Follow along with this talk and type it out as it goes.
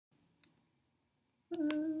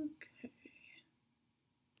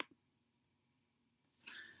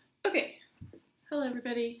Hello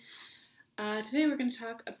everybody. Today we're going to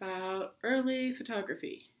talk about early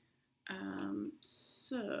photography.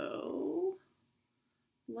 So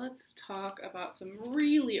let's talk about some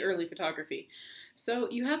really early photography.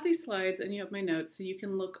 So you have these slides and you have my notes, so you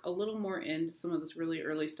can look a little more into some of this really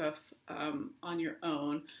early stuff on your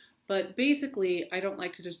own. But basically, I don't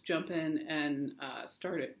like to just jump in and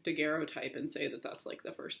start at daguerreotype and say that that's like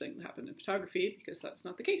the first thing that happened in photography, because that's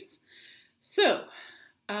not the case. So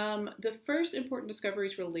the first important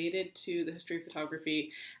discoveries related to the history of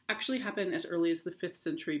photography actually happened as early as the 5th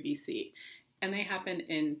century BC, and they happened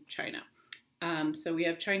in China. So we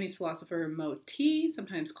have Chinese philosopher Mo Ti,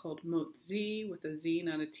 sometimes called Mo Zi, with a Z,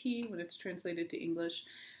 not a T, when it's translated to English.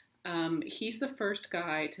 He's the first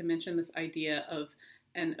guy to mention this idea of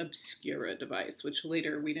an obscura device, which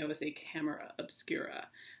later we know as a camera obscura.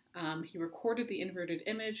 He recorded the inverted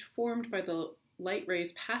image formed by the light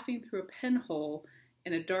rays passing through a pinhole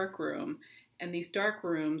in a dark room, and these dark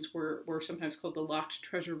rooms were sometimes called the locked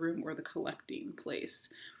treasure room or the collecting place.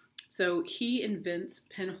 So he invents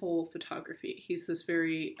pinhole photography. He's this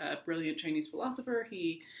very brilliant Chinese philosopher.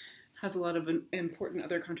 He has a lot of important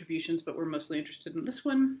other contributions, but we're mostly interested in this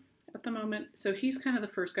one at the moment. So he's kind of the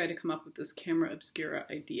first guy to come up with this camera obscura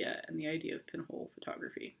idea and the idea of pinhole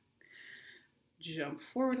photography. Jump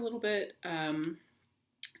forward a little bit to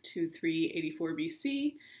 384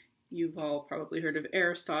 BC. You've all probably heard of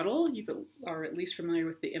Aristotle. You are at least familiar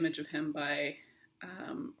with the image of him by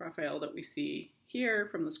Raphael that we see here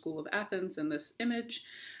from the School of Athens in this image,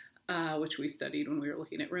 which we studied when we were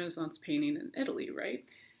looking at Renaissance painting in Italy, right?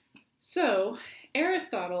 So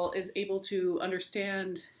Aristotle is able to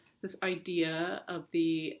understand this idea of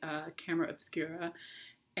the camera obscura,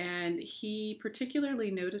 and he particularly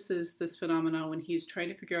notices this phenomenon when he's trying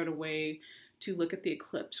to figure out a way to look at the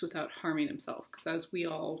eclipse without harming himself, because as we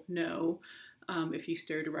all know, if you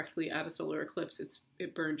stare directly at a solar eclipse,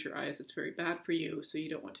 it burns your eyes. It's very bad for you, so you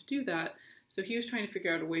don't want to do that. So he was trying to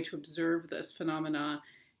figure out a way to observe this phenomena,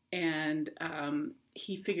 and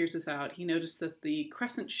he figures this out. He noticed that the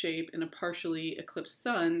crescent shape in a partially eclipsed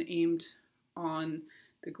sun aimed on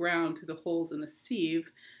the ground through the holes in a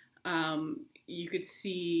sieve, you could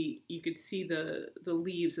see the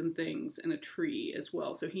leaves and things in a tree as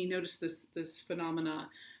well. So he noticed this phenomena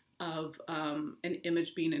of an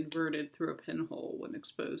image being inverted through a pinhole when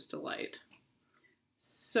exposed to light.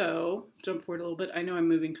 So jump forward a little bit. I know I'm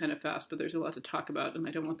moving kind of fast, but there's a lot to talk about, and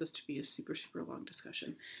I don't want this to be a super long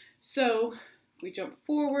discussion. So we jump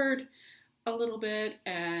forward a little bit,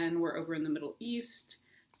 and we're over in the Middle East.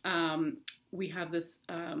 We have this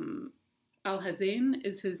Alhazen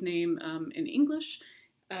is his name in English.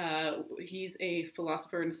 He's a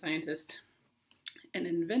philosopher and a scientist, an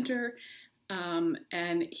inventor,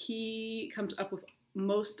 and he comes up with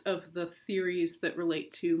most of the theories that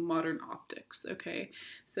relate to modern optics, okay?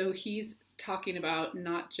 So he's talking about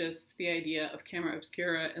not just the idea of camera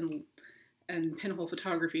obscura and pinhole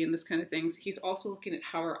photography and this kind of things. He's also looking at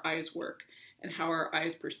how our eyes work and how our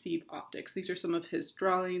eyes perceive optics. These are some of his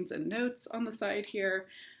drawings and notes on the side here.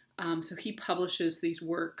 So he publishes these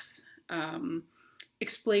works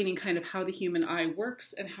explaining kind of how the human eye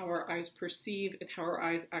works and how our eyes perceive and how our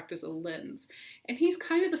eyes act as a lens. And he's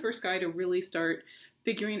kind of the first guy to really start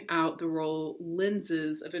figuring out the role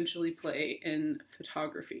lenses eventually play in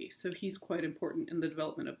photography. So he's quite important in the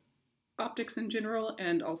development of optics in general,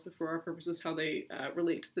 and also for our purposes how they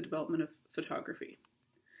relate to the development of photography.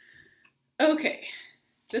 Okay,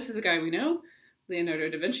 this is a guy we know, Leonardo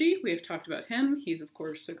da Vinci. We have talked about him. He's, of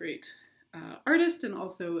course, a great artist and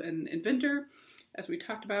also an inventor. As we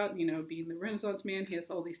talked about, you know, being the Renaissance man, he has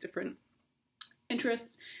all these different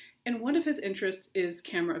interests. And one of his interests is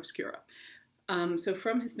camera obscura. So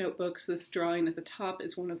from his notebooks, this drawing at the top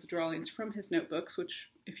is one of the drawings from his notebooks, which,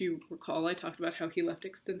 if you recall, I talked about how he left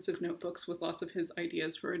extensive notebooks with lots of his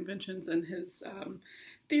ideas for inventions and his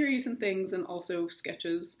theories and things, and also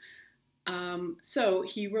sketches. So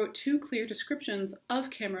he wrote 2 clear descriptions of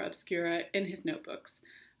camera obscura in his notebooks.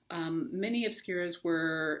 Many obscuras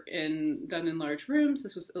were done in large rooms.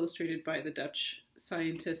 This was illustrated by the Dutch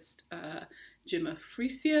scientist Jim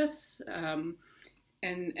Frisius,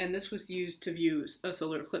 and this was used to view a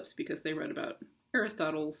solar eclipse because they read about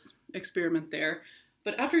Aristotle's experiment there.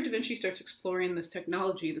 But after Da Vinci starts exploring this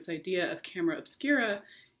technology, this idea of camera obscura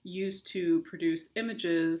used to produce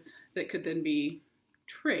images that could then be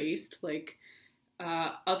traced, like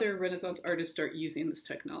other Renaissance artists start using this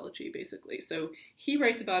technology, basically. So he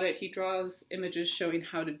writes about it, he draws images showing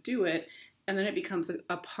how to do it, and then it becomes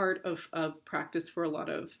a part of practice for a lot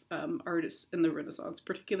of artists in the Renaissance,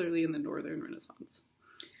 particularly in the Northern Renaissance.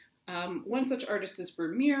 One such artist is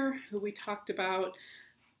Vermeer, who we talked about.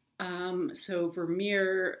 So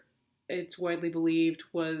Vermeer, it's widely believed,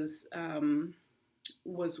 was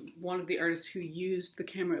one of the artists who used the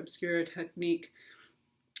camera obscura technique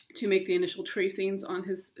to make the initial tracings on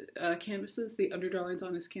his canvases, the underdrawings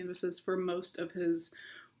on his canvases for most of his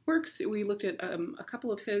works. We looked at a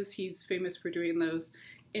couple of his. He's famous for doing those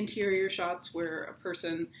interior shots where a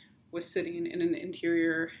person was sitting in an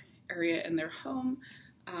interior area in their home.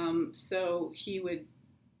 So he would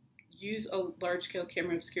use a large-scale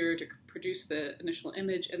camera obscura to produce the initial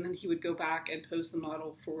image, and then he would go back and pose the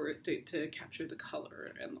model for it to capture the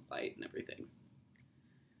color and the light and everything.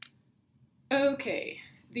 Okay,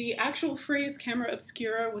 the actual phrase camera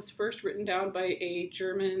obscura was first written down by a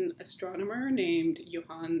German astronomer named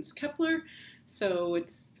Johannes Kepler. So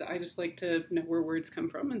I just like to know where words come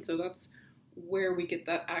from, and so that's where we get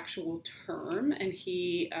that actual term. And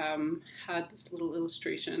he had this little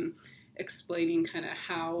illustration explaining kind of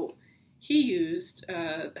how he used,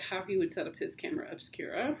 how he would set up his camera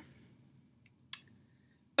obscura.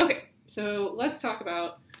 Okay, so let's talk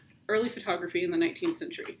about early photography in the 19th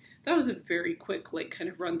century. That was a very quick, kind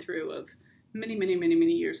of run through of many, many, many,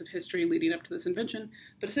 many years of history leading up to this invention.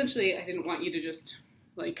 But essentially, I didn't want you to just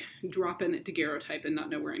drop in a daguerreotype and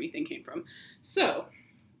not know where anything came from. So,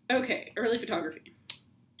 okay, early photography.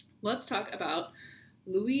 Let's talk about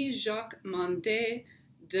Louis-Jacques-Mandé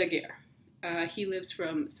Daguerre. He lives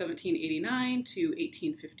from 1789 to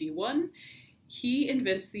 1851. He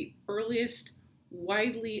invents the earliest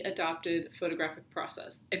widely adopted photographic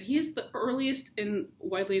process. And he is the earliest in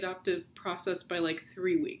widely adopted process by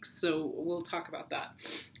 3 weeks. So we'll talk about that.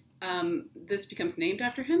 This becomes named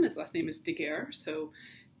after him. His last name is Daguerre. So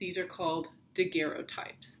these are called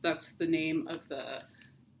daguerreotypes. That's the name of the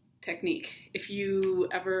technique. If you're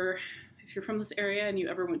from this area and you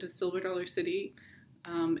ever went to Silver Dollar City,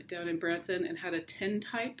 down in Branson, and had a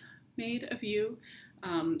tintype made of you.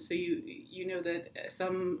 So you know that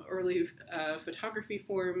some early photography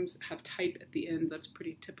forms have type at the end. That's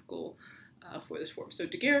pretty typical for this form. So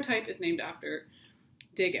daguerreotype is named after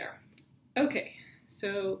Daguerre. Okay,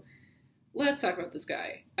 so let's talk about this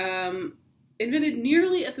guy. Invented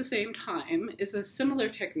nearly at the same time is a similar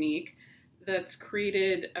technique that's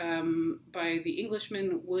created by the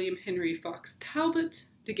Englishman William Henry Fox Talbot.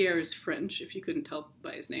 Daguerre is French, if you couldn't tell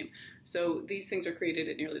by his name. So these things are created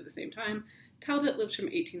at nearly the same time. Talbot lives from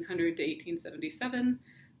 1800 to 1877,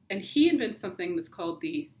 and he invents something that's called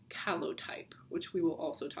the calotype, which we will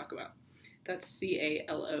also talk about. That's C-A-L-O-T-Y-P-E.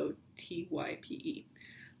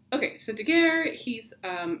 Okay, so Daguerre, he's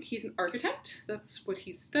an architect. That's what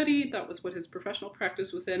he studied. That was what his professional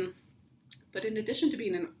practice was in. But in addition to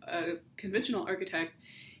being a conventional architect,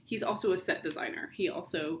 he's also a set designer. He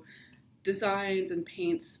also designs and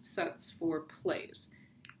paints sets for plays.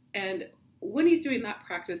 And when he's doing that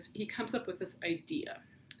practice, he comes up with this idea.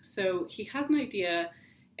 So he has an idea,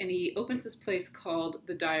 and he opens this place called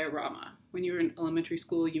the diorama. When you were in elementary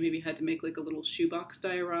school, you maybe had to make a little shoebox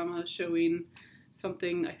diorama showing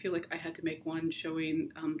something. I feel like I had to make one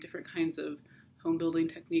showing different kinds of home building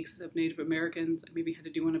techniques of Native Americans. I maybe had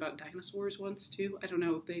to do one about dinosaurs once too. I don't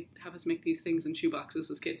know. They have us make these things in shoeboxes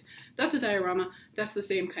as kids. That's a diorama. That's the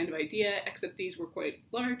same kind of idea, except these were quite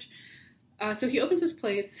large. So he opens this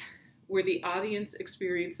place where the audience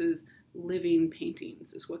experiences living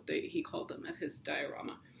paintings, is what he called them at his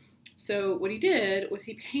diorama. So what he did was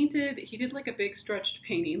he did a big stretched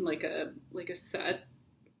painting, like a set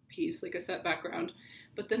piece, like a set background.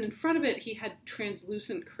 But then in front of it, he had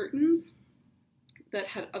translucent curtains that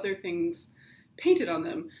had other things painted on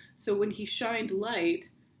them. So when he shined light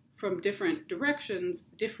from different directions,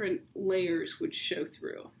 different layers would show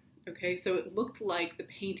through. Okay, so it looked like the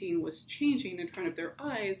painting was changing in front of their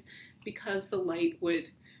eyes because the light would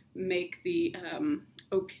make the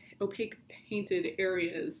opaque painted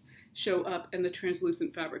areas show up and the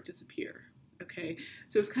translucent fabric disappear. Okay,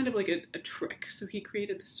 so it's kind of like a trick. So he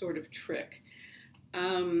created this sort of trick.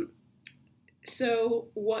 So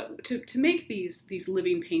to make these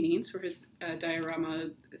living paintings for his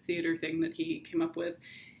diorama theater thing that he came up with,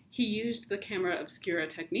 he used the camera obscura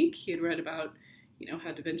technique. He had read about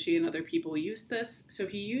how Da Vinci and other people used this. So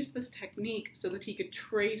he used this technique so that he could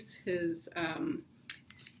trace his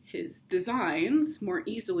designs more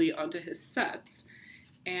easily onto his sets.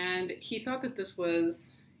 And he thought that this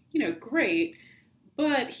was, great,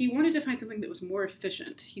 but he wanted to find something that was more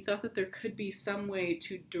efficient. He thought that there could be some way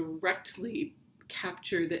to directly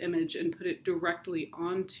capture the image and put it directly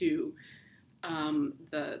onto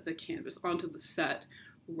the canvas, onto the set,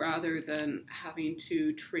 rather than having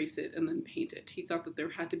to trace it and then paint it. He thought that there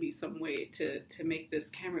had to be some way to make this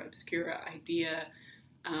camera obscura idea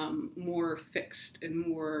more fixed and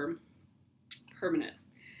more permanent.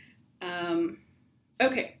 Um,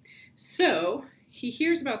 okay, so he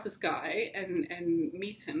hears about this guy and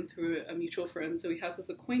meets him through a mutual friend. So he has this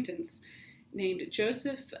acquaintance named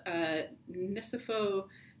Joseph Nicipho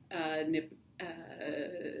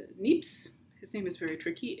Niepce. His name is very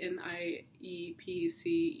tricky, Niepce,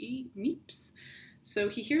 Niepce. So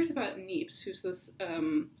he hears about Niepce, who's this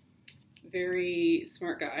very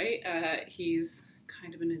smart guy. He's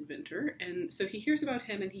kind of an inventor, and so he hears about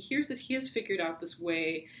him, and he hears that he has figured out this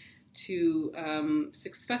way to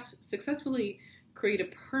successfully create a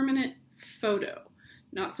permanent photo,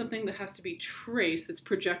 not something that has to be traced, that's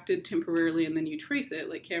projected temporarily and then you trace it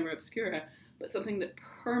like camera obscura, but something that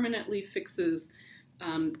permanently fixes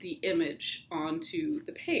the image onto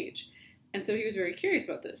the page. And so he was very curious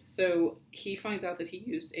about this. So he finds out that he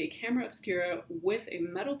used a camera obscura with a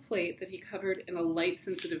metal plate that he covered in a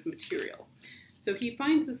light-sensitive material. So he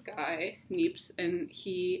finds this guy, Niepce, and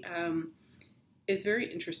he is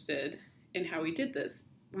very interested in how he did this.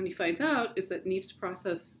 When he finds out is that Niepce's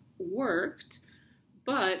process worked,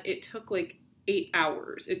 but it took like 8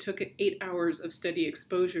 hours. It took 8 hours of steady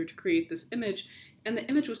exposure to create this image, and the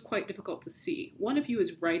image was quite difficult to see. One of you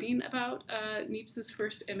is writing about Niepce's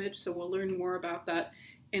first image, so we'll learn more about that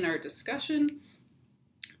in our discussion.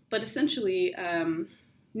 But essentially,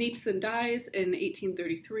 Niepce then dies in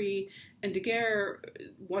 1833, and Daguerre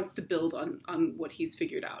wants to build on what he's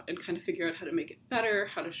figured out and kind of figure out how to make it better,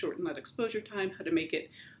 how to shorten that exposure time, how to make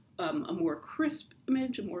it a more crisp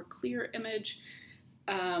image, a more clear image.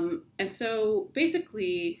 And so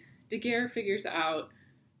basically, Daguerre figures out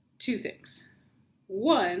two things.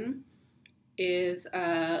 One is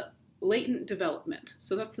latent development.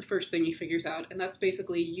 So that's the first thing he figures out, and that's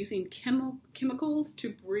basically using chemicals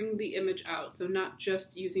to bring the image out. So not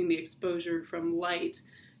just using the exposure from light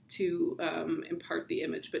to impart the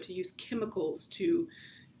image, but to use chemicals to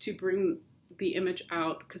bring the image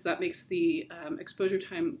out, because that makes the exposure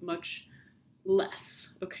time much less,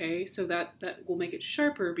 okay? So that will make it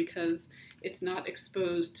sharper because it's not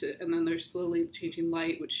exposed to, and then there's slowly changing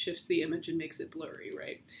light, which shifts the image and makes it blurry,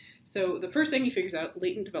 right? So the first thing he figures out,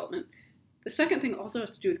 latent development. The second thing also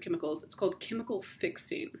has to do with chemicals. It's called chemical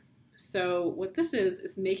fixing. So what this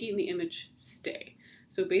is making the image stay.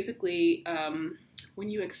 So basically, when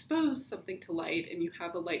you expose something to light and you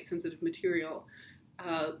have a light-sensitive material,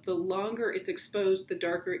 the longer it's exposed, the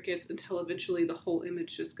darker it gets until eventually the whole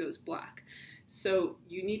image just goes black. So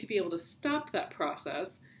you need to be able to stop that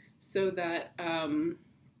process so that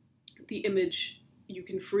the image, you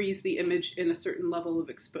can freeze the image in a certain level of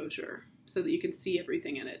exposure so that you can see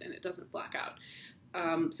everything in it and it doesn't black out.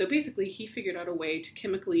 So basically, he figured out a way to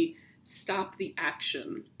chemically stop the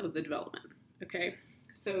action of the development, okay?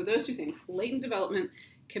 So those two things, latent development,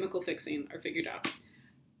 chemical fixing, are figured out.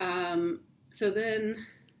 So then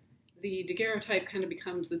the daguerreotype kind of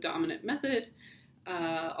becomes the dominant method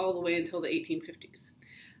all the way until the 1850s.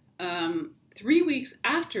 3 weeks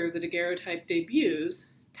after the daguerreotype debuts,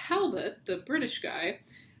 Talbot, the British guy,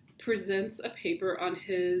 presents a paper on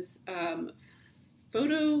his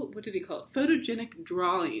photogenic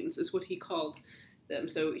drawings is what he called them.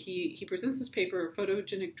 So he presents this paper,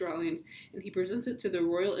 photogenic drawings, and he presents it to the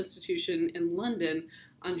Royal Institution in London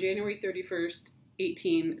on January 31st,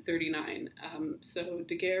 1839. So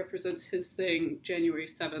Daguerre presents his thing January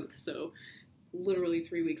 7th, so literally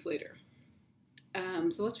 3 weeks later.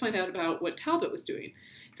 So let's find out about what Talbot was doing.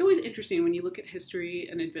 It's always interesting when you look at history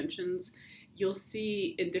and inventions, you'll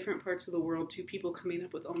see in different parts of the world two people coming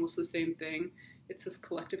up with almost the same thing. It's this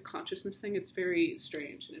collective consciousness thing. It's very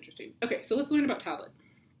strange and interesting. Okay, so let's learn about Talbot.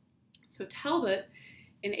 So Talbot,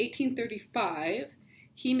 in 1835,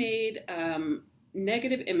 he made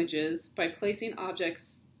negative images by placing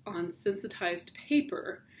objects on sensitized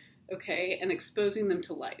paper, okay, and exposing them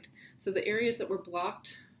to light. So the areas that were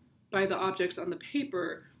blocked by the objects on the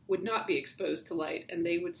paper would not be exposed to light, and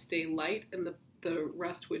they would stay light, and the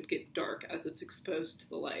rest would get dark as it's exposed to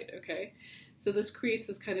the light, okay? So this creates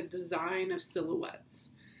this kind of design of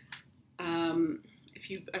silhouettes. If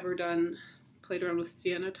you've ever played around with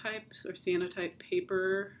cyanotypes or cyanotype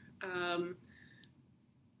paper, I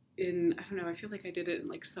don't know, I feel like I did it in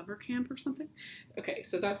like summer camp or something. Okay,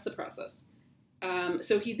 so that's the process.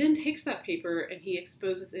 So he then takes that paper and he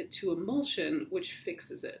exposes it to emulsion, which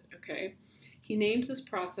fixes it, okay? He names this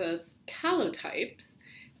process calotypes,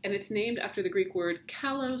 and it's named after the Greek word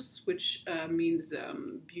kalos, which means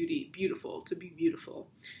beautiful, to be beautiful.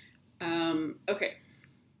 Okay,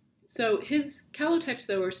 so his calotypes,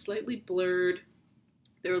 though, are slightly blurred.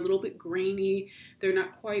 They're a little bit grainy. They're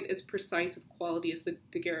not quite as precise of quality as the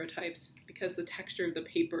daguerreotypes because the texture of the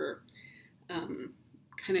paper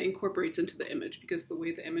kind of incorporates into the image because the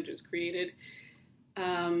way the image is created.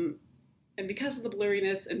 And because of the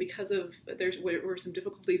blurriness and because of there were some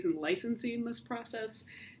difficulties in licensing this process,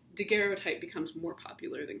 daguerreotype becomes more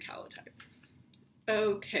popular than calotype.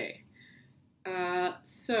 Okay,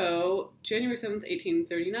 so January 7th,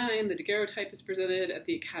 1839, the daguerreotype is presented at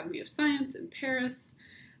the Academy of Science in Paris.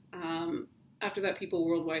 After that, people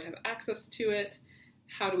worldwide have access to it.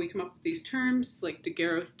 How do we come up with these terms, like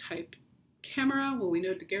daguerreotype camera? Well, we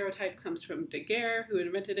know daguerreotype comes from Daguerre, who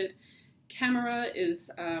invented it. Camera is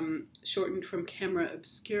shortened from camera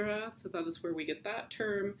obscura, so that is where we get that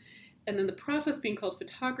term. And then the process being called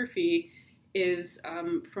photography is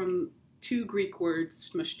from two Greek words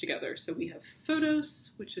smushed together. So we have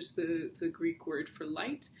photos, which is the Greek word for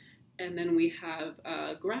light, and then we have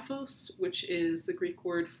graphos, which is the Greek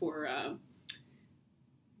word for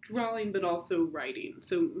drawing, but also writing,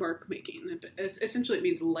 so mark making. Essentially it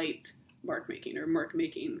means light mark making, or mark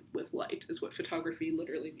making with light is what photography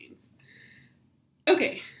literally means.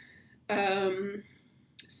 Okay,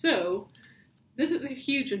 so this is a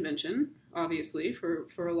huge invention, obviously,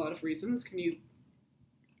 for a lot of reasons. Can you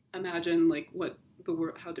imagine like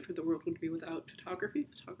how different the world would be without photography?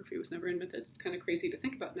 Photography was never invented. It's kind of crazy to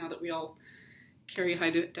think about now that we all carry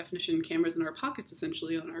high definition cameras in our pockets,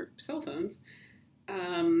 essentially, on our cell phones.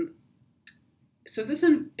 So this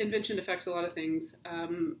invention affects a lot of things,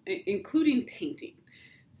 including painting.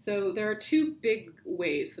 So there are two big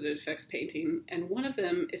ways that it affects painting, and one of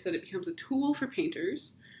them is that it becomes a tool for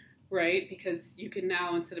painters, right? Because you can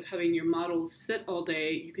now, instead of having your models sit all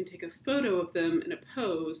day, you can take a photo of them in a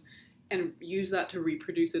pose and use that to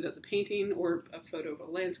reproduce it as a painting or a photo of a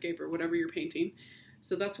landscape or whatever you're painting.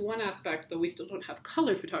 So that's one aspect, though we still don't have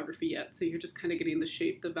color photography yet, so you're just kind of getting the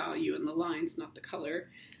shape, the value, and the lines, not the color.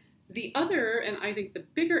 The other, and I think the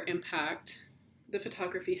bigger impact the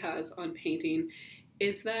photography has on painting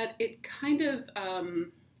is that it kind of,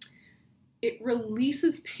 it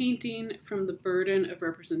releases painting from the burden of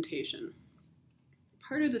representation.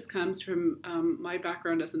 Part of this comes from my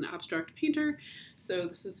background as an abstract painter, so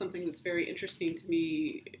this is something that's very interesting to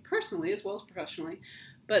me personally as well as professionally.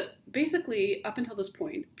 But basically, up until this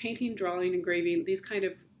point, painting, drawing, engraving, these kind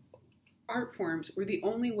of art forms were the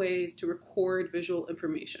only ways to record visual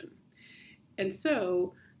information. And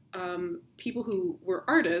so people who were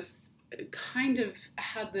artists kind of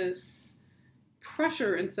had this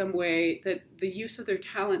pressure in some way that the use of their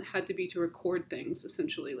talent had to be to record things,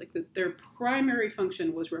 essentially. Like that their primary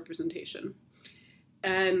function was representation.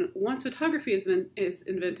 And once photography is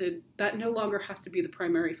invented, that no longer has to be the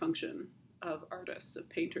primary function of artists, of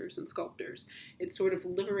painters and sculptors. It sort of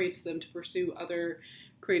liberates them to pursue other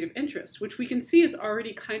creative interests, which we can see is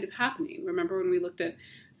already kind of happening. Remember when we looked at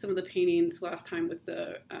some of the paintings last time with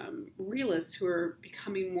the realists who are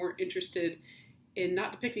becoming more interested in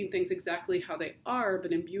not depicting things exactly how they are,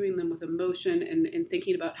 but imbuing them with emotion and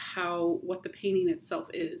thinking about what the painting itself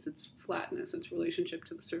is, its flatness, its relationship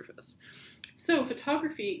to the surface. So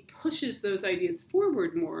photography pushes those ideas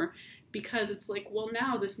forward more because it's like, well,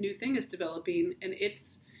 now this new thing is developing and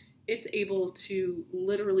it's able to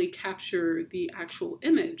literally capture the actual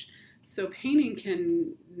image. So painting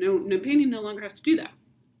painting no longer has to do that,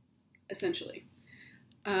 essentially.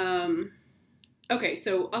 Okay,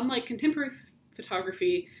 so unlike contemporary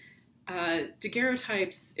photography,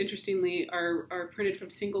 daguerreotypes, interestingly, are printed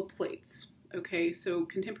from single plates. Okay, so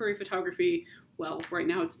contemporary photography, well, right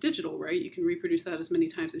now it's digital, right? You can reproduce that as many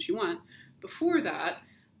times as you want. Before that,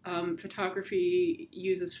 photography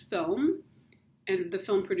uses film, and the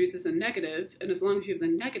film produces a negative, and as long as you have the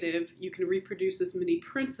negative, you can reproduce as many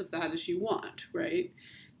prints of that as you want, right?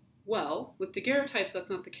 Well, with daguerreotypes, that's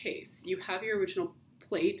not the case. You have your original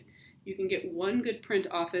plate, you can get one good print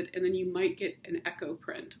off it, and then you might get an echo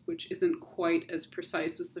print, which isn't quite as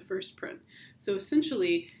precise as the first print. So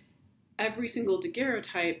essentially, every single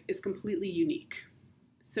daguerreotype is completely unique.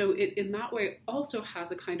 So it, in that way, also has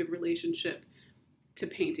a kind of relationship to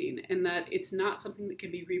painting, in that it's not something that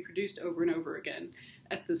can be reproduced over and over again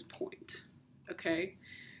at this point, okay?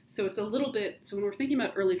 So it's a little bit, so when we're thinking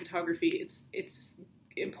about early photography, it's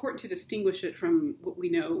important to distinguish it from what we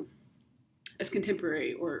know as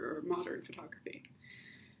contemporary or modern photography.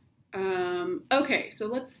 Okay, so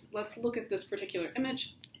let's look at this particular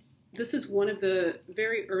image. This is one of the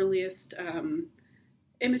very earliest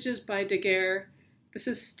images by Daguerre. This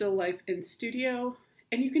is still life in studio,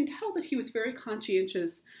 and you can tell that he was very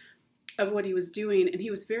conscientious of what he was doing, and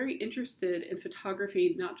he was very interested in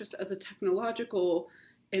photography, not just as a technological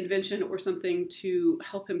invention or something to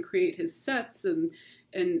help him create his sets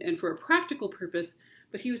and for a practical purpose,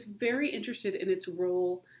 but he was very interested in its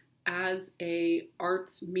role as a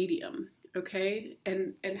arts medium, okay?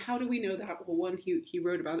 And how do we know that? Well, one, he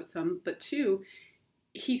wrote about it some, but two,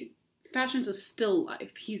 he fashions a still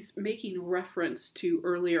life. He's making reference to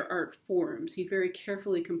earlier art forms. He very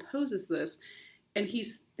carefully composes this, and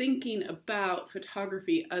he's thinking about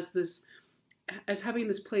photography as having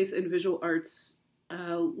this place in visual arts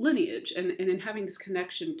lineage and in having this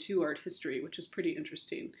connection to art history, which is pretty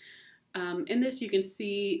interesting. In this, you can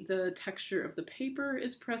see the texture of the paper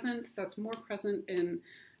is present. That's more present in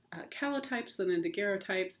calotypes than in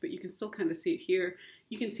daguerreotypes, but you can still kind of see it here.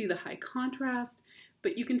 You can see the high contrast,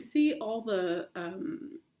 but you can see all the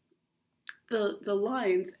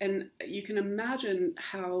lines, and you can imagine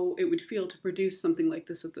how it would feel to produce something like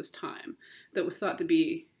this at this time that was thought to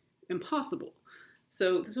be impossible.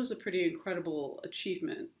 So this was a pretty incredible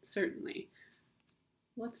achievement, certainly.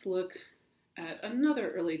 Let's look at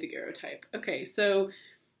another early daguerreotype. Okay, so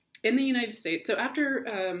in the United States, so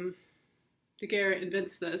after Daguerre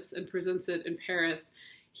invents this and presents it in Paris,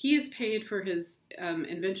 he is paid for his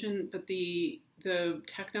invention, but the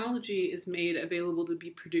technology is made available to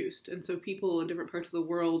be produced. And so people in different parts of the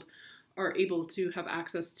world are able to have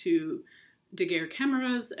access to Daguerre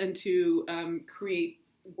cameras and to create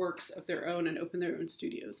works of their own and open their own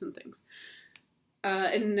studios and things.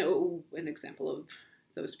 And an example of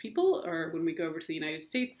those people, or when we go over to the United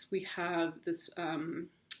States, we have this,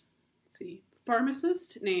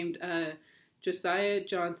 pharmacist named Josiah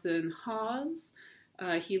Johnson Hawes.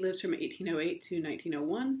 He lives from 1808 to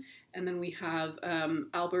 1901. And then we have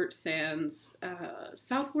Albert Sands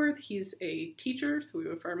Southworth. He's a teacher, so we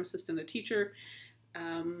have a pharmacist and a teacher.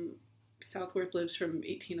 Southworth lives from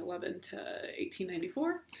 1811 to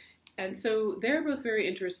 1894. And so they're both very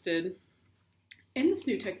interested in this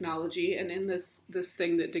new technology and in this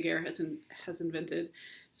thing that Daguerre has invented.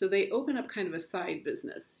 So they open up kind of a side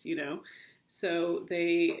business, you know. So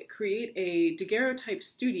they create a daguerreotype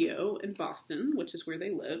studio in Boston, which is where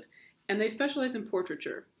they live, and they specialize in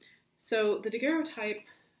portraiture. So the daguerreotype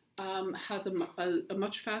has a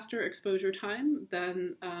much faster exposure time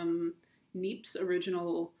than Niepce's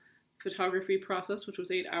original photography process, which was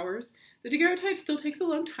 8 hours. The daguerreotype still takes a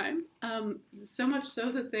long time, so much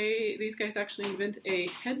so that these guys actually invent a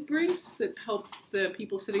head brace that helps the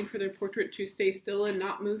people sitting for their portrait to stay still and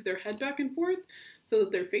not move their head back and forth, so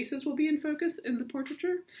that their faces will be in focus in the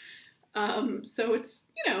portraiture. So it's,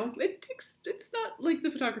 you know, it's not like the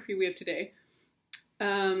photography we have today.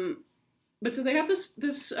 But so they have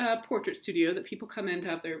this portrait studio that people come in to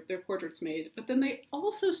have their portraits made, but then they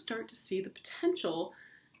also start to see the potential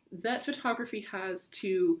that photography has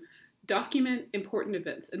to document important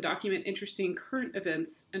events and document interesting current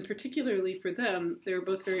events, and particularly for them, they were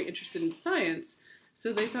both very interested in science,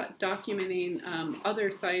 so they thought documenting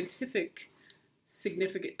other scientific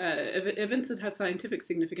significant events that have scientific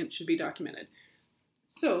significance should be documented.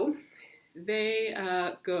 So they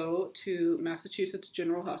go to Massachusetts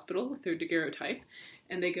General Hospital with their daguerreotype,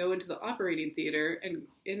 and they go into the operating theater, and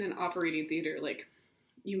in an operating theater, like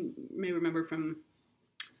you may remember from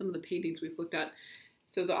some of the paintings we've looked at,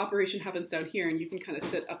 so the operation happens down here, and you can kind of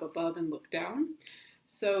sit up above and look down.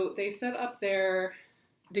 So they set up their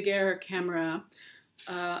Daguerre camera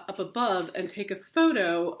up above and take a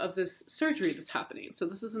photo of this surgery that's happening. So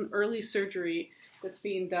this is an early surgery that's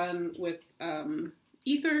being done with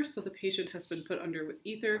ether, so the patient has been put under with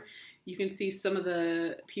ether. You can see some of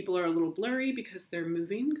the people are a little blurry because they're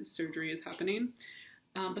moving, because surgery is happening.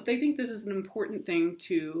 But they think this is an important thing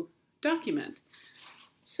to document.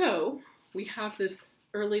 So we have this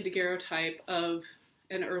early daguerreotype of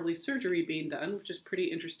an early surgery being done, which is pretty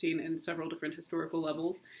interesting in several different historical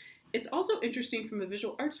levels. It's also interesting from a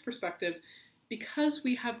visual arts perspective because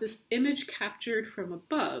we have this image captured from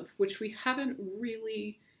above, which we haven't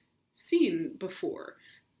really seen before.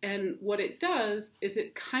 And what it does is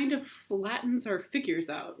it kind of flattens our figures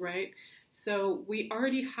out, right? So we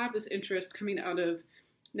already have this interest coming out of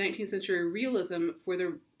 19th century realism for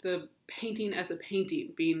the painting as a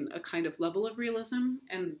painting being a kind of level of realism,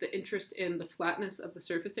 and the interest in the flatness of the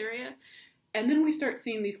surface area. And then we start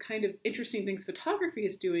seeing these kind of interesting things photography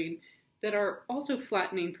is doing that are also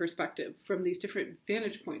flattening perspective from these different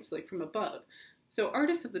vantage points, like from above. So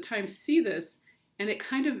artists of the time see this, and it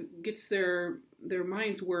kind of gets their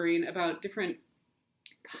minds worrying about different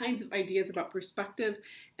kinds of ideas about perspective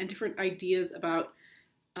and different ideas about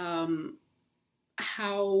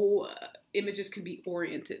how images can be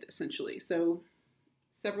oriented, essentially. So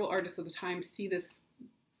several artists of the time see this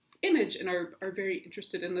image and are very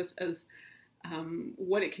interested in this as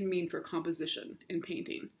what it can mean for composition in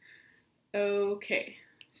painting. Okay,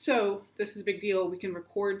 so this is a big deal. We can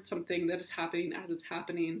record something that is happening as it's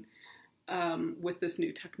happening with this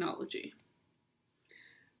new technology.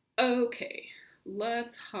 Okay,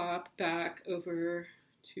 let's hop back over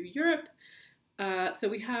to Europe. So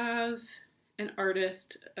we have an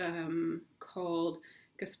artist called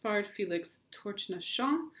Gaspard Félix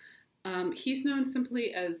Torchnachamp. He's known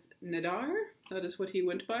simply as Nadar. That is what he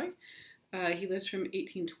went by. He lives from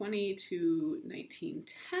 1820 to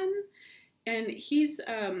 1910, and he's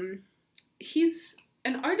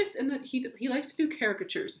an artist in that he likes to do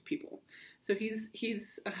caricatures of people. So he's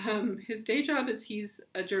his day job is he's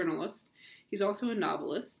a journalist. He's also a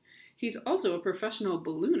novelist. He's also a professional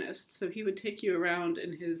balloonist, so he would take you around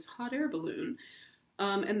in his hot air balloon.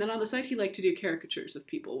 And then on the side, he liked to do caricatures of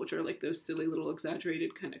people, which are like those silly little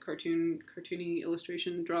exaggerated kind of cartoony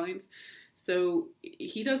illustration drawings. So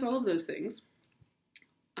he does all of those things.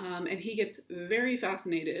 And he gets very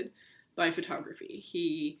fascinated by photography.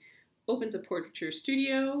 He opens a portraiture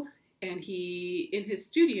studio, and he, in his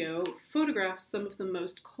studio, photographs some of the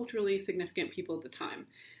most culturally significant people at the time.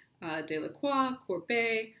 Delacroix,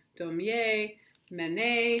 Courbet, Daumier,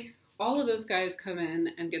 Manet, all of those guys come in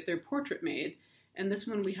and get their portrait made. And this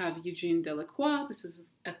one we have Eugene Delacroix. This is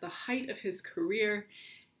at the height of his career.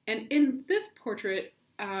 And in this portrait,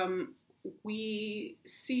 we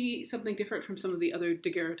see something different from some of the other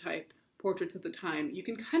daguerreotype portraits at the time. You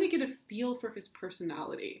can kind of get a feel for his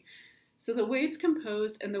personality. So the way it's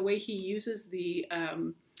composed and the way he uses the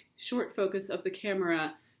short focus of the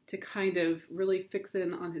camera to kind of really fix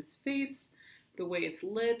in on his face, the way it's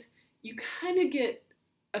lit, you kind of get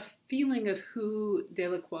a feeling of who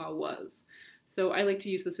Delacroix was. So I like to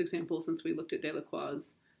use this example since we looked at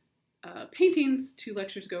Delacroix's paintings 2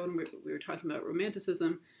 lectures ago when we were talking about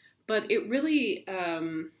Romanticism. But it really,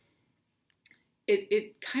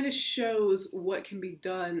 it kind of shows what can be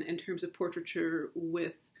done in terms of portraiture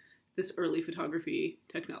with this early photography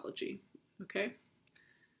technology. Okay?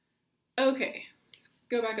 Okay, let's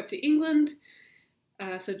go back up to England.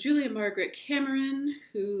 So Julia Margaret Cameron,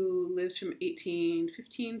 who lives from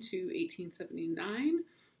 1815 to 1879.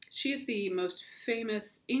 She is the most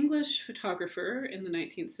famous English photographer in the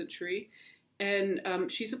 19th century, and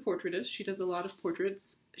she's a portraitist. She does a lot of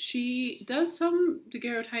portraits. She does some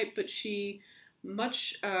daguerreotype, but she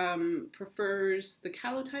much prefers the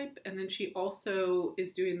calotype, and then she also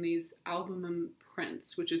is doing these album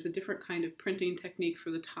prints, which is a different kind of printing technique for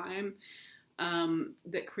the time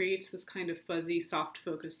that creates this kind of fuzzy, soft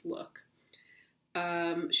focus look.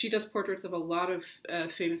 She does portraits of a lot of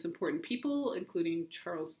famous, important people, including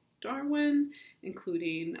Charles Darwin,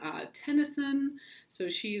 including Tennyson. So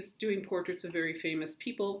she's doing portraits of very famous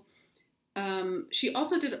people. She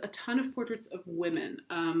also did a ton of portraits of women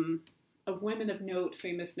of note,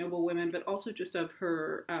 famous noble women, but also just of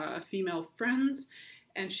her female friends.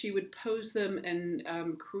 And she would pose them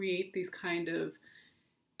and create these kind of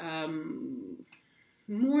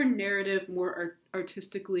more narrative, more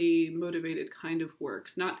artistically motivated kind of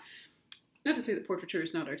works. Not to say that portraiture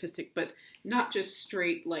is not artistic, but not just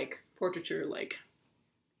straight like portraiture, like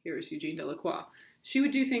here's Eugene Delacroix. She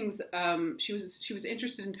would do things. She was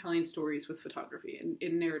interested in telling stories with photography,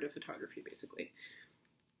 in narrative photography, basically,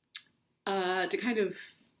 to kind of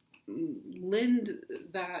lend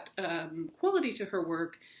that quality to her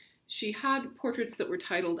work. She had portraits that were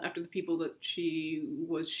titled after the people that she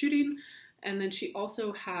was shooting, and then she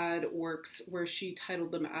also had works where she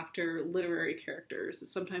titled them after literary characters,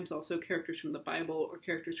 sometimes also characters from the Bible or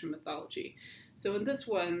characters from mythology. So in this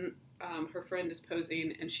one, her friend is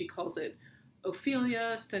posing, and she calls it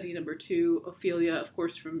Ophelia, study number 2. Ophelia, of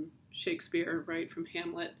course, from Shakespeare, right, from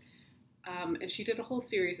Hamlet. And she did a whole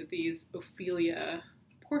series of these Ophelia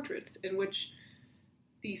portraits in which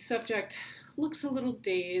the subject looks a little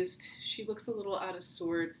dazed, she looks a little out of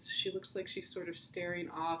sorts, she looks like she's sort of staring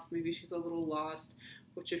off, maybe she's a little lost,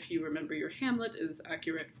 which if you remember your Hamlet is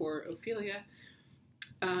accurate for Ophelia.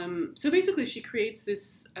 So basically she creates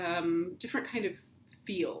this different kind of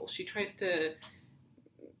feel. She tries to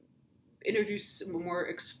introduce more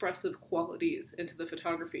expressive qualities into the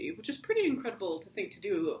photography, which is pretty incredible to think to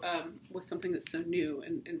do with something that's so new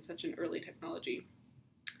and such an early technology.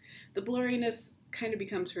 The blurriness kind of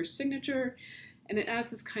becomes her signature, and it adds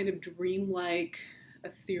this kind of dreamlike,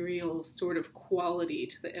 ethereal sort of quality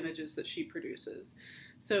to the images that she produces.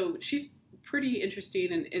 So she's pretty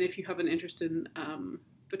interesting, and if you have an interest in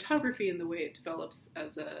photography and the way it develops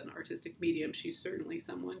as an artistic medium, she's certainly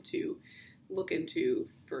someone to look into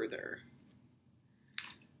further.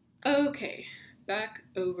 Okay, back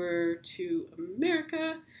over to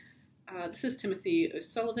America. This is Timothy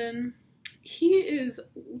O'Sullivan. He is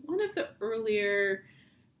one of the earlier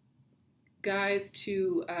guys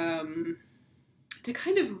to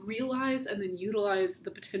kind of realize and then utilize the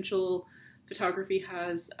potential photography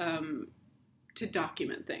has to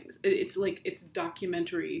document things. It's like its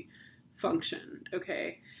documentary function,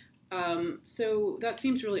 okay? So that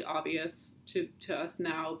seems really obvious to us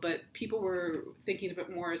now, but people were thinking of it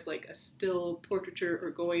more as like a still portraiture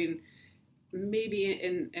or going maybe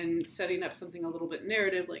in setting up something a little bit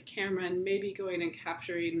narrative like Cameron, maybe going and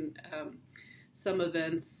capturing some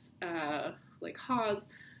events like Hawes.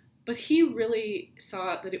 But he really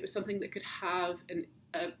saw that it was something that could have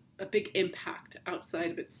a big impact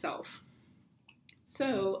outside of itself.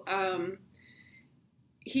 So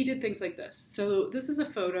he did things like this. So this is a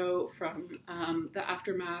photo from the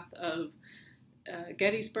aftermath of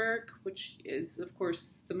Gettysburg, which is, of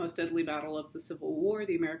course, the most deadly battle of the Civil War,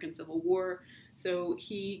 the American Civil War. So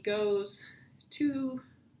he goes to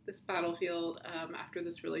this battlefield after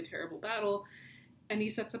this really terrible battle, and he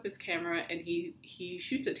sets up his camera and he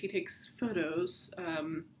shoots it. He takes photos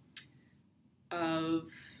of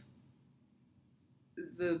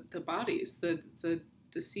the bodies, the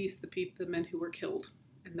deceased, the men who were killed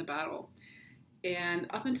in the battle. And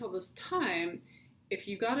up until this time, if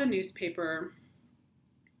you got a newspaper,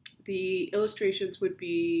 the illustrations would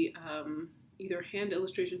be either hand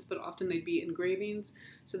illustrations, but often they'd be engravings.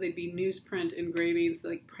 So they'd be newsprint engravings,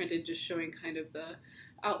 like printed, just showing kind of the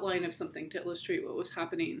outline of something to illustrate what was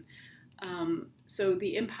happening. So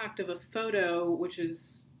the impact of a photo, which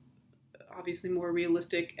is obviously more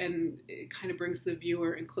realistic, and it kind of brings the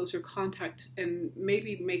viewer in closer contact and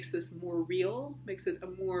maybe makes this more real, makes it a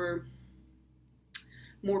more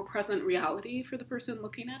present reality for the person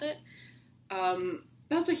looking at it.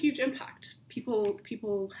 That was a huge impact.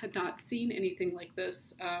 People had not seen anything like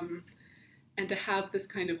this, and to have this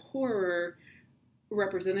kind of horror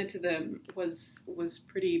represented to them was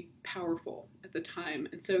pretty powerful at the time.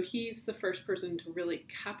 And so he's the first person to really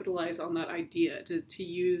capitalize on that idea, to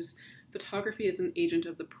use photography as an agent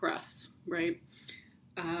of the press, right?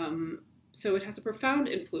 So it has a profound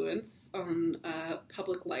influence on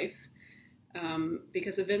public life,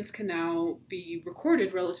 because events can now be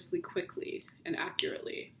recorded relatively quickly and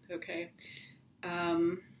accurately, okay?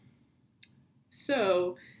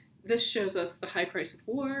 So this shows us the high price of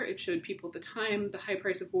war. It showed people at the time the high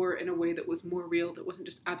price of war in a way that was more real, that wasn't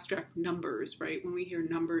just abstract numbers, right? When we hear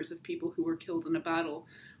numbers of people who were killed in a battle,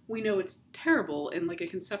 we know it's terrible in like a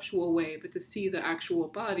conceptual way, but to see the actual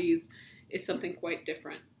bodies is something quite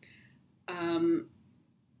different.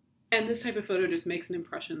 And this type of photo just makes an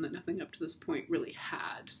impression that nothing up to this point really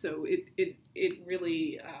had. So it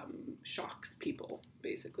really shocks people,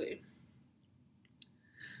 basically.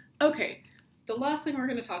 Okay, the last thing we're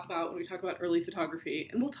going to talk about when we talk about early photography,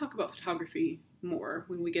 and we'll talk about photography more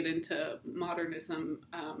when we get into modernism.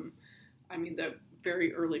 I mean, the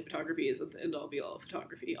very early photography isn't the end-all be-all of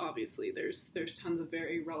photography. Obviously, there's tons of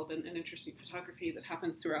very relevant and interesting photography that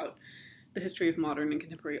happens throughout the history of modern and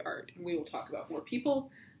contemporary art, and we will talk about more people.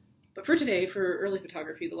 But for today, for early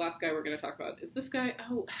photography, the last guy we're going to talk about is this guy.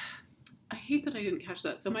 Oh, I hate that I didn't catch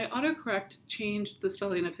that. So my autocorrect changed the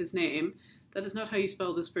spelling of his name. That is not how you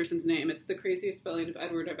spell this person's name. It's the craziest spelling of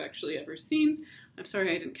Edward I've actually ever seen. I'm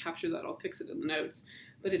sorry I didn't capture that. I'll fix it in the notes.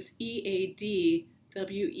 But it's Eadweard.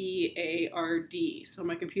 So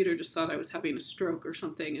my computer just thought I was having a stroke or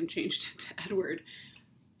something and changed it to Edward.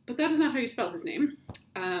 But that is not how you spell his name.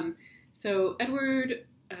 So Edward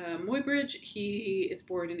Muybridge, he is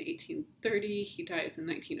born in 1830. He dies in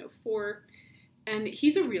 1904. And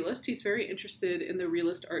he's a realist. He's very interested in the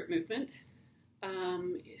realist art movement.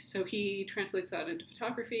 So he translates that into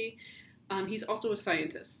photography. He's also a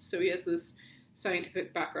scientist, so he has this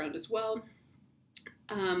scientific background as well.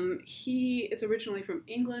 He is originally from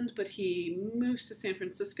England, but he moves to San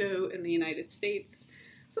Francisco in the United States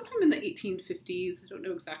sometime in the 1850s. I don't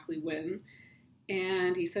know exactly when.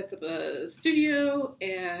 And he sets up a studio,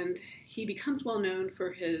 and he becomes well known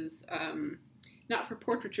for his, not for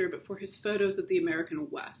portraiture, but for his photos of the American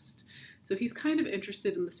West. So he's kind of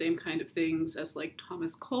interested in the same kind of things as like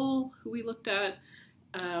Thomas Cole, who we looked at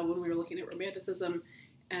when we were looking at Romanticism,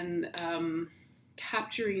 and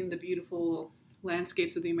capturing the beautiful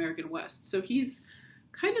landscapes of the American West. So he's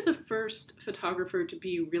kind of the first photographer to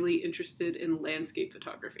be really interested in landscape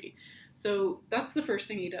photography. So that's the first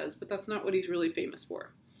thing he does, but that's not what he's really famous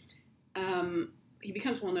for. He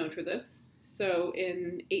becomes well known for this. So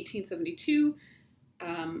in 1872,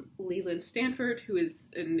 Leland Stanford, who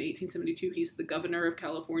is in 1872, he's the governor of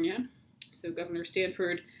California. So Governor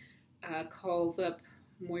Stanford calls up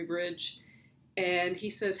Muybridge, and he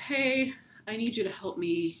says, hey, I need you to help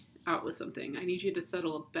me out with something. I need you to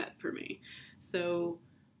settle a bet for me. So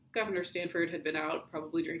Governor Stanford had been out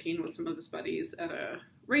probably drinking with some of his buddies at a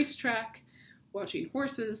racetrack, watching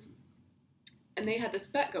horses, and they had this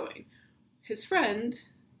bet going. His friend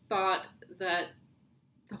thought that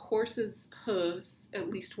the horse's hooves, at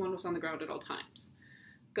least one was on the ground at all times.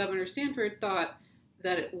 Governor Stanford thought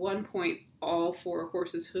that at one point all four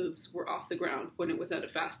horses' hooves were off the ground when it was at a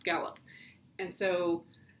fast gallop. And so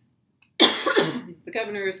the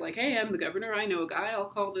governor is like, hey, I'm the governor. I know a guy. I'll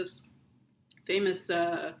call this famous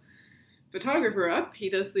photographer up. He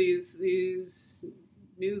does these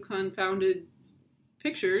new confounded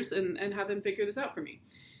pictures and have him figure this out for me.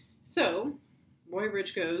 So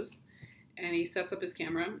Muybridge goes and he sets up his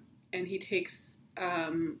camera and he takes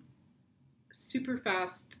super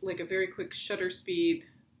fast, like a very quick shutter speed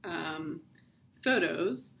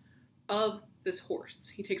photos of this horse.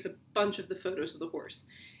 He takes a bunch of the photos of the horse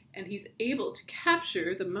and he's able to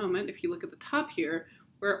capture the moment, if you look at the top here,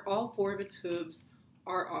 where all four of its hooves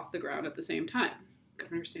are off the ground at the same time.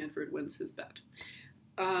 Governor Stanford wins his bet.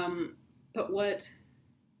 But what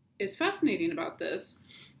is fascinating about this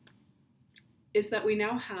is that we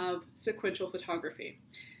now have sequential photography.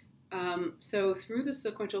 So through the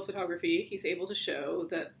sequential photography, he's able to show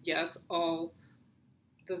that, yes, all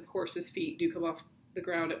the horse's feet do come off the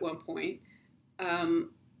ground at one point.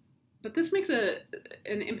 But this makes an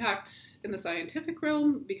impact in the scientific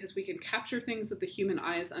realm because we can capture things that the human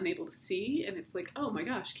eye is unable to see. And it's like, oh my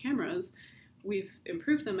gosh, cameras, we've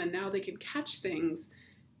improved them and now they can catch things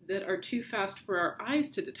that are too fast for our eyes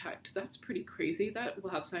to detect. That's pretty crazy. That will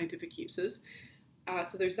have scientific uses.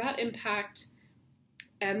 So there's that impact.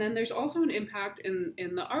 And then there's also an impact in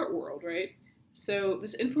the art world, right? So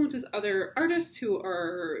this influences other artists who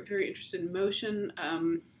are very interested in motion.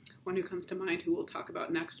 One who comes to mind, who we'll talk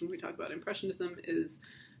about next when we talk about Impressionism, is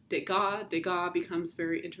Degas. Degas becomes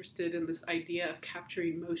very interested in this idea of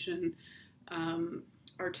capturing motion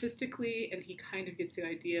artistically, and he kind of gets the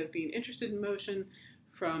idea of being interested in motion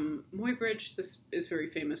from Muybridge. This is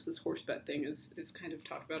very famous. This horse bet thing is kind of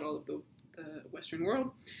talked about all of the Western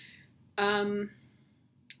world. And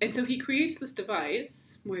so he creates this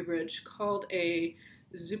device, Muybridge, called a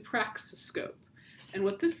zoopraxiscope. And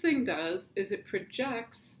what this thing does is it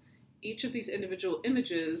projects each of these individual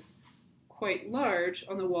images quite large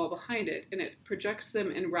on the wall behind it, and it projects them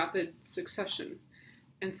in rapid succession.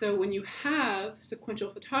 And so when you have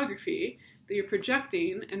sequential photography that you're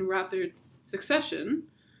projecting in rapid succession,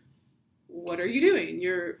 what are you doing?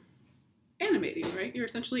 You're animating, right? You're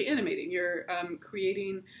essentially animating. You're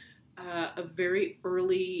creating a very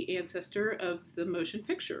early ancestor of the motion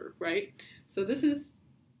picture, right? So this is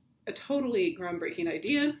a totally groundbreaking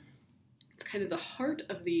idea. It's kind of the heart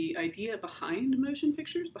of the idea behind motion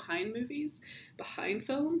pictures, behind movies, behind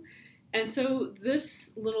film. And so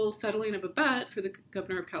this little settling of a bet for the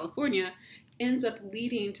governor of California ends up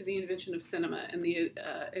leading to the invention of cinema and the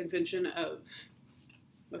invention of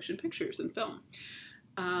motion pictures and film,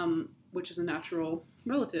 which is a natural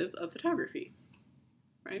relative of photography,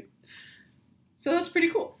 right? So that's pretty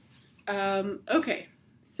cool. Okay,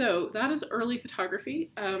 so that is early photography.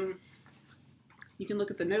 You can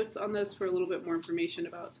look at the notes on this for a little bit more information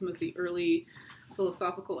about some of the early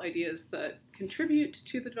philosophical ideas that contribute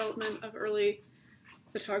to the development of early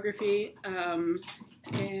photography.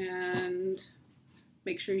 And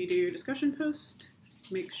make sure you do your discussion post.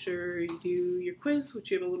 Make sure you do your quiz,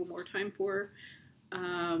 which you have a little more time for.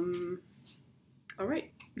 All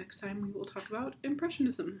right, next time we will talk about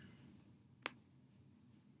Impressionism.